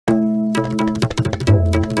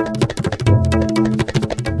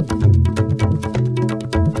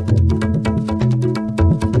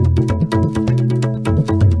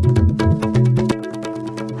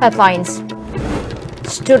Headlines.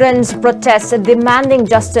 Students' protest demanding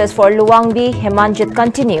justice for Luangbi Hemanjit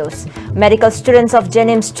continues. Medical students of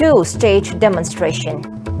Jenims 2 stage demonstration.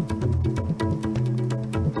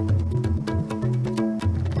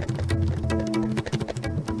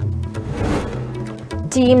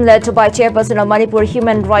 Team led by Chairperson of Manipur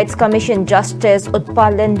Human Rights Commission Justice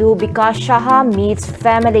Utpalendu Bikas Shaha meets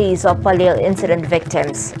families of Palil incident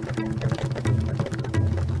victims.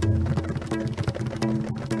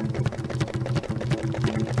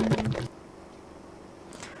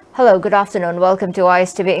 Hello, good afternoon. Welcome to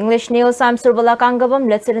Istv English News. I'm Surbala Kangabam.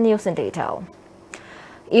 Let's see the news in detail.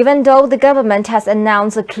 Even though the government has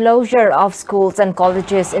announced the closure of schools and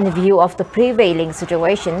colleges in view of the prevailing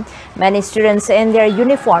situation, many students in their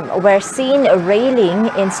uniform were seen railing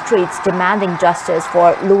in streets demanding justice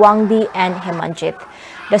for Luangbi and Hemanjit.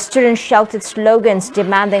 The students shouted slogans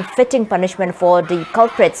demanding fitting punishment for the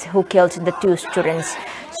culprits who killed the two students.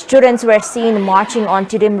 Students were seen marching on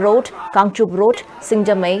Tirim Road, Kangchup Road,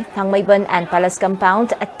 Singjamay, Thangmayban and Palace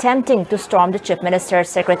Compound, attempting to storm the Chief Minister's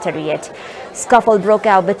Secretariat. Scuffle broke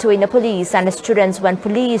out between the police and the students when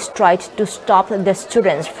police tried to stop the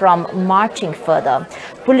students from marching further.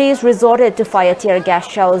 Police resorted to fire tear gas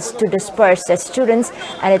shells to disperse the students,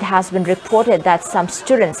 and it has been reported that some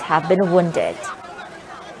students have been wounded.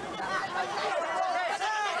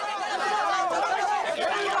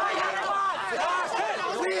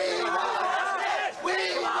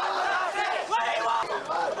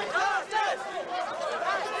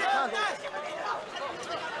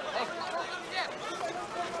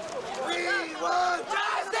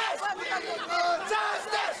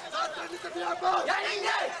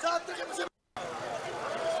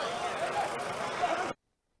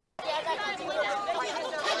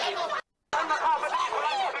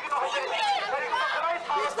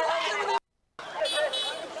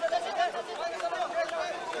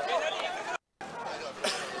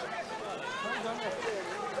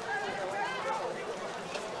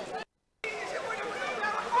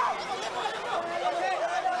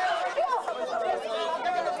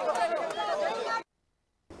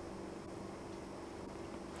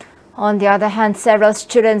 On the other hand, several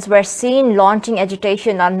students were seen launching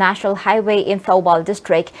agitation on National Highway in Thoubal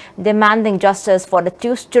district, demanding justice for the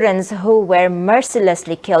two students who were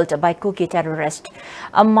mercilessly killed by Kuki terrorists.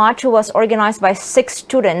 A march was organized by 6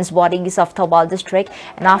 students' bodies of Thoubal district,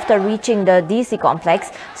 and after reaching the DC complex,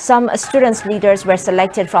 some students' leaders were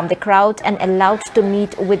selected from the crowd and allowed to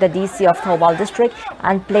meet with the DC of Thoubal district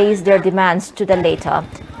and place their demands to the latter.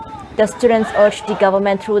 The students urged the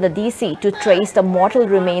government through the DC to trace the mortal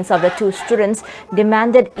remains of the two students,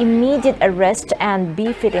 demanded immediate arrest and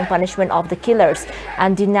befitting punishment of the killers,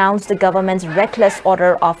 and denounced the government's reckless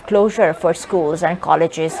order of closure for schools and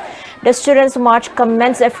colleges. The students' march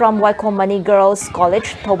commenced from Waikomani Girls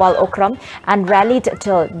College, Thoubal Okram, and rallied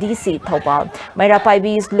till DC Thoubal.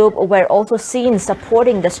 Mairapaibi's Loop were also seen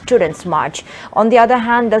supporting the students' march. On the other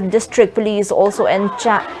hand, the district police also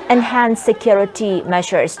enhanced security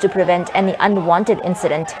measures to prevent any unwanted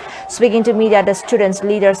incident. Speaking to media, the students'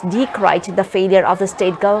 leaders decried the failure of the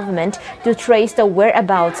state government to trace the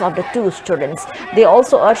whereabouts of the two students. They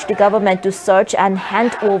also urged the government to search and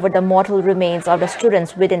hand over the mortal remains of the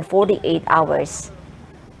students within 48 hours.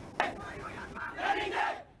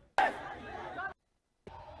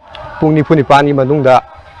 Pungni puni pani manungda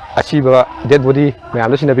asiba dead body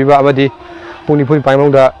mayam sina biba amadi pungni puni pani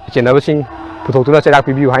manungda chenabasing puthoktura cherak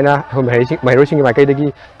pibiu haina mairosing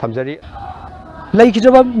maikai thamjari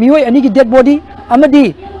laikijaba mioi ani ki dead body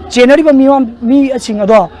amadi chenari ba mi asing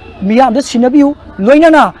ado miyam da sinabiu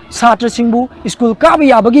loinana satra singbu school ka ba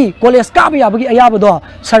yabagi college ka ba yabagi ayabado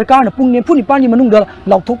sarkar na pungni puni pani manungda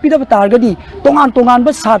lauthokpida ba targadi tongan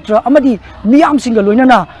ba satra amadi miyam singa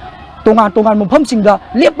loinana tongan mafam singda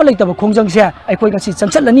lepa leitaba khongjang se aikoi gasi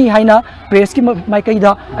chanchalani haina press ki maikai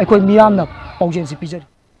da aikoi miyam na paujeng si pijari.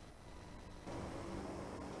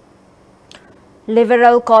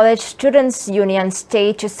 Liberal College Students' Union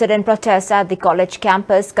staged sit-in protests at the college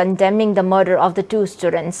campus condemning the murder of the two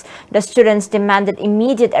students. The students demanded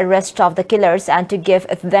immediate arrest of the killers and to give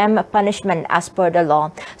them punishment as per the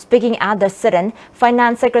law. Speaking at the sit-in,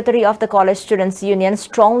 Finance Secretary of the College Students' Union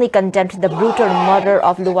strongly condemned the brutal murder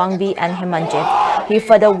of Luangbi and Hemanjit. He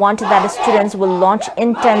further wanted that the students will launch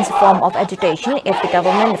intense form of agitation if the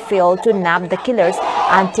government failed to nab the killers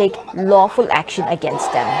and take lawful action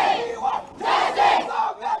against them.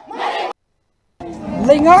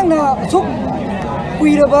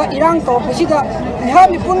 kuiraba irang to basida niha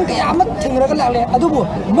mi pun kaya amat thengra la le adubu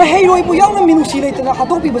mahairoi bu yauna minusi leitana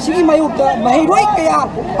hatopi basigi mayokta mahairoi kaya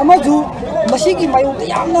amaju masigi mayokta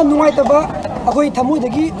yamna nuai taba akoi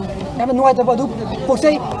thamudagi yamna nuai taba du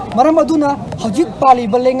poksai maram aduna hojik pali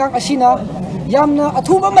balengang asina yamna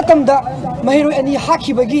athuba matamda mahairoi ani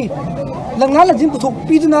hakibagi langnal lajin puthok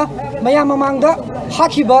piduna mayam mamangda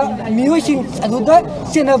hakiba miyoising aduda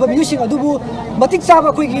senaba miyoising adubu matik chaba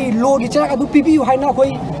khoigi logi charak adu pibiu haina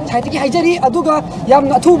khoi saitiki haijari aduga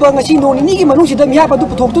yamna athuba ngasi noni gi manusida miyaba du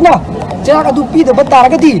puthokutuna charak adu pida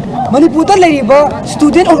bataragadi manipur da leiba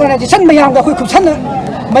student organization mayam ga khoi khupsanna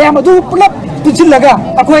mayam adu pulap punsilaga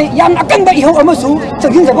akhoi yam akanba iho amasu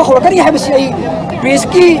chagin jaba horakani haibasi ai press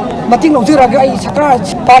ki mating lojuraga ai saka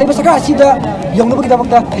pariba saka asida yongnoba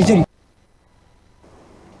kidabakta haijari.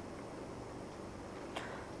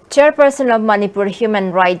 Chairperson of Manipur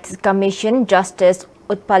Human Rights Commission, Justice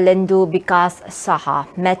Utpalendu Bikas Saha,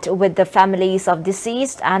 met with the families of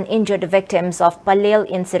deceased and injured victims of Palel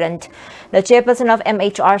incident. The chairperson of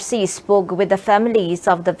MHRC spoke with the families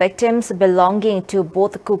of the victims belonging to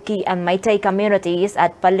both Kuki and Meitei communities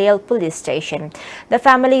at Palel police station. The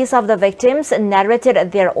families of the victims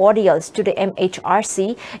narrated their ordeals to the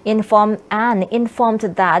MHRC, informed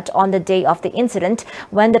that on the day of the incident,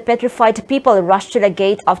 when the petrified people rushed to the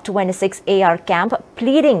gate of 26 AR camp,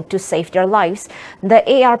 pleading to save their lives, the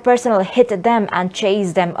AR personnel hit them and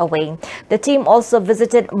chased them away. The team also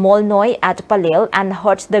visited Molnoi at Palel and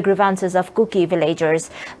heard the grievances of Kuki villagers.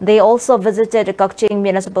 They also visited Kakching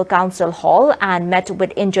Municipal Council Hall and met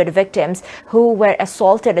with injured victims who were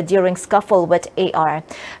assaulted during scuffle with AR.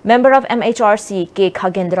 Member of MHRC K.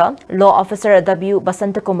 Khagendra, Law Officer W.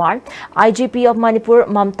 Basantakumar, IGP of Manipur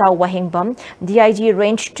Mamta Wahingbam, DIG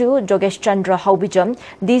Range 2 Jogesh Chandra Haubijam,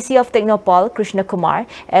 DC of Technopal Krishna Kumar,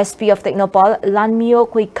 SP of Technopal Lanmio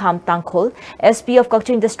Kuikam Tangkhul, SP of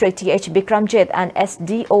Kakching District T.H. Bikramjit and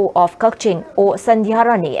SDO of Kakching O.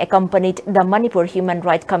 Sandhyarani accompanied the Manipur Human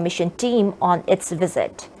Rights Commission team on its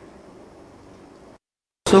visit.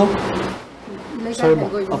 So,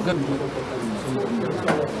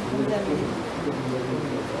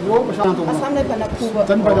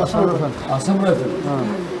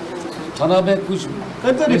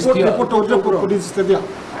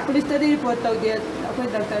 Police study report out there.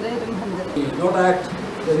 not act.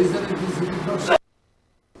 The reason is not.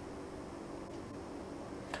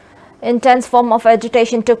 Intense form of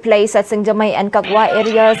agitation took place at Singjamai and Kakwa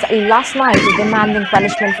areas last night, demanding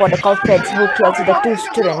punishment for the culprits who killed the two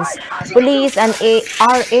students. Police and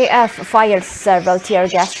RAF fired several tear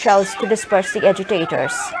gas shells to disperse the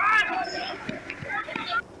agitators.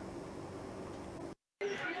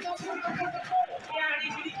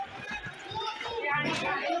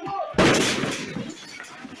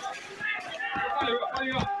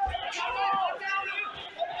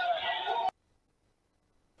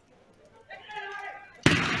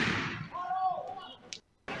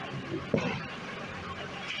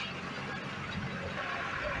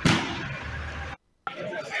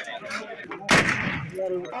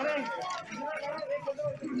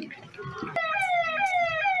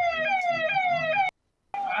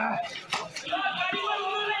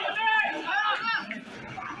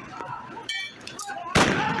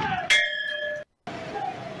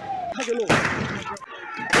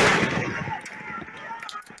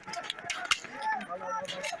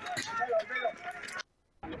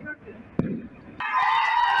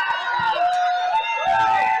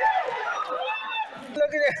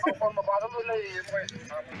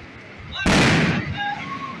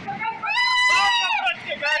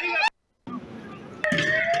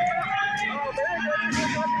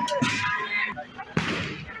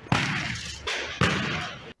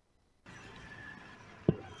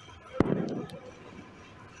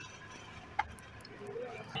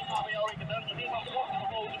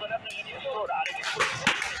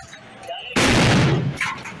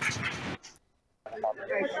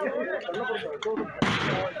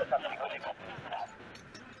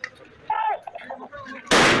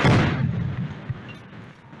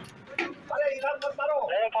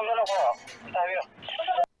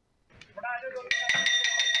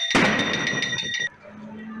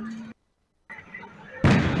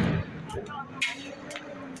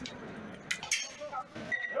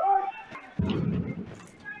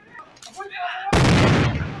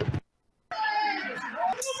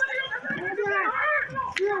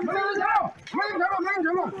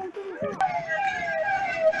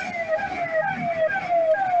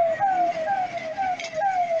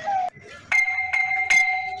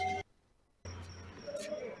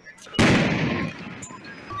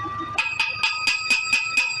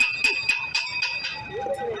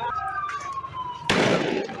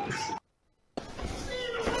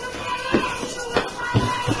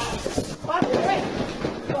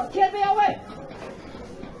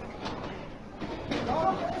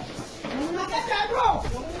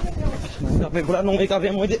 Kape pula nung may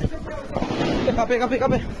kape mo di. Kape.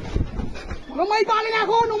 Nung may pala nga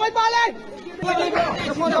ako, nung may pala!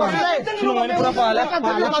 Sino may pura pala?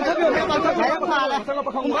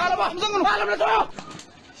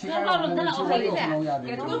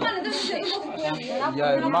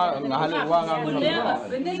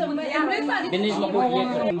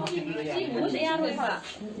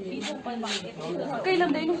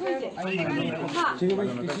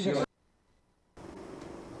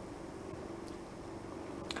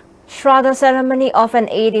 Shraddha ceremony of an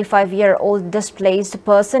 85-year-old displaced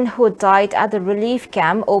person who died at the relief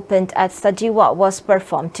camp opened at Sajiwa was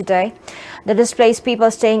performed today. The displaced people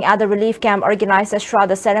staying at the relief camp organized a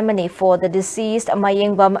Shraddha ceremony for the deceased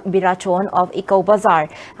Mayingbam Birachon of Eco Bazaar,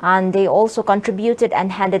 and they also contributed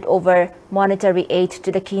and handed over monetary aid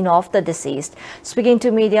to the kin of the deceased. Speaking to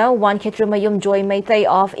media, Wan Kitrumayum Joy Meitei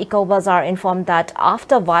of Eco Bazaar informed that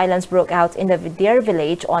after violence broke out in their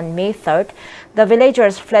village on May 3rd, the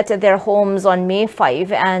villagers fled their homes on May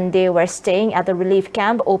 5 and they were staying at the relief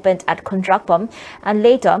camp opened at Kundrakpam, and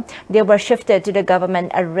later they were shifted to the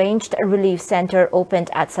government-arranged relief center opened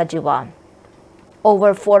at Sajiwa.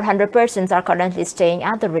 Over 400 persons are currently staying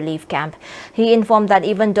at the relief camp. He informed that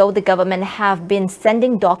even though the government have been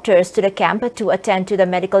sending doctors to the camp to attend to the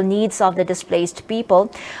medical needs of the displaced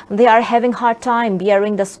people, they are having hard time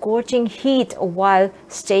bearing the scorching heat while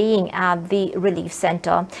staying at the relief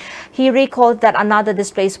center. He recalled that another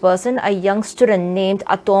displaced person, a young student named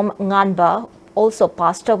Atom Nganba, also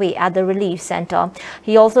passed away at the relief center.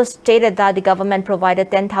 He also stated that the government provided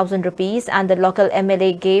 10,000 rupees and the local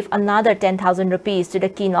MLA gave another 10,000 rupees to the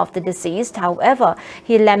kin of the deceased. However,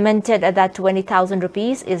 he lamented that 20,000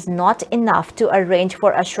 rupees is not enough to arrange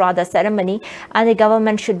for a Shraddha ceremony and the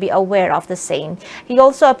government should be aware of the same. He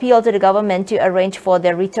also appealed to the government to arrange for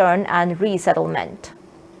their return and resettlement.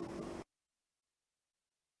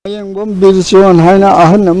 Birchon Haina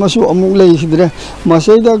Ahan Masu Amulay Hidre,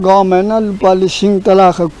 Maseda Government Palising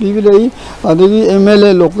Talaka Pibri, Adigi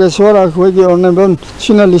MLA Lokesora, Quegi Ornabon,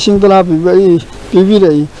 Sina Lising Talapi,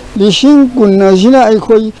 Pibri, Lising Kunazina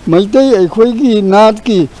Equi, Maite Equigi,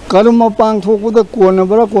 Natki, Karuma Pang Toku the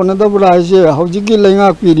Cornabra, Cornada Braze, Hojiki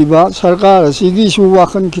Lenga Piriba, Sarkar, Sigi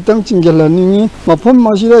Suwakan Kitang Chingalanini, Mapum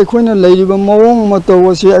Masida Equina Lady Mawong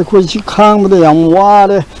Matawasi Equiji Kang the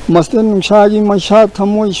Yamware, Mastan Shagi Mashat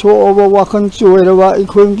Tamu. So over Wakan Chueva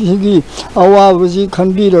Equity Awazi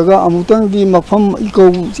Kandiraga Amutang di Mapam Eco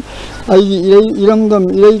Irandam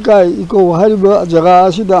Ireka Eco Hariba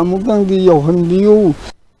Jarasida Amutang di Yohandiu.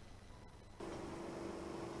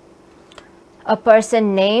 A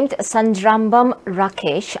person named Sandrambam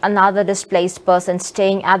Rakesh, another displaced person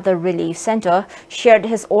staying at the relief center, shared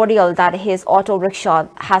his ordeal that his auto rickshaw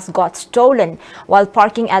has got stolen while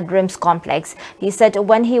parking at RIMS complex. He said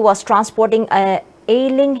when he was transporting a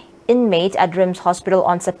ailing inmate at RIMS hospital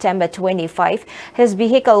on September 25, his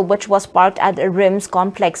vehicle, which was parked at the RIMS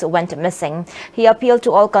complex, went missing. He appealed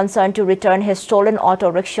to all concerned to return his stolen auto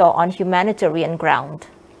rickshaw on humanitarian ground.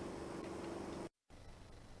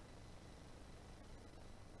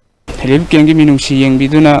 Help Kengi Minushi Yang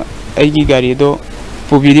Biduna Agi Garido,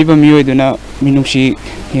 Pubiriba Mueduna Minushi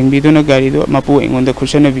Yang Biduna Garido, Mapuing on the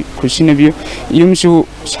Kushinabu, Yumsu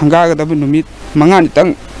Sangaga Numit, Mangan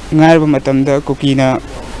Tang. Ngarba matamda kokina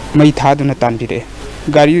mai thaduna tanbire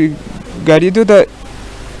gari do da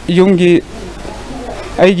yumgi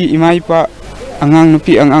aigi imaipa angang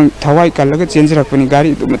nupi angang thawai kalaga chenjrakpani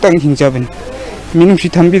gari do matang hingjaben minungsi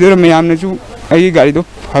thambidora mayamna ju aigi gari do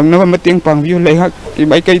phangnaba mateng pangbiu leha ki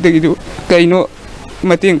bai kai tagi do kaino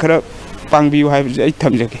mateng khara pangbiu haibu ai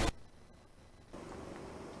thamjage.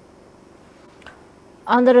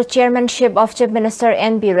 Under the chairmanship of Chief Minister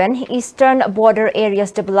N. Biren, Eastern Border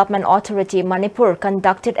Areas Development Authority Manipur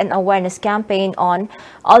conducted an awareness campaign on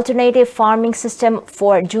alternative farming system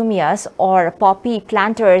for Jumias or poppy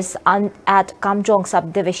planters at Kamjong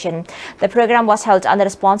subdivision. The program was held under the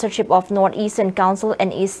sponsorship of Northeastern Council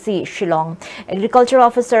and Istv Shillong. Agriculture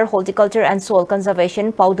Officer, Horticulture and Soil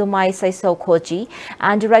Conservation Paudumai Saiso Khoji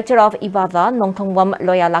and Director of Ibada Nongthongwam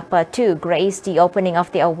Loyalakpa II graced the opening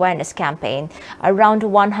of the awareness campaign. Around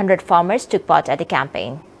 100 farmers took part at the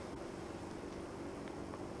campaign.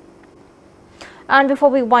 And before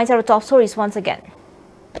we wind our top stories once again,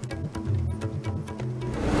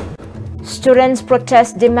 students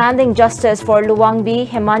protest demanding justice for Luangbi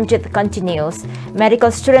Hemanjit continues. Medical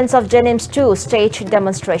students of Jenims 2 stage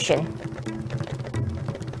demonstration.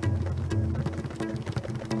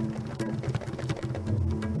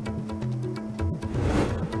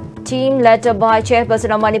 Team led by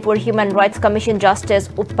Chairperson of Manipur Human Rights Commission Justice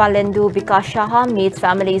Utpalendu Vikas Shaha meets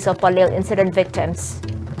families of Palil incident victims.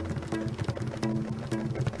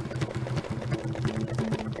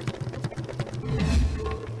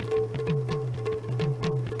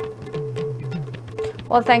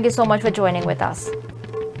 Well, thank you so much for joining with us.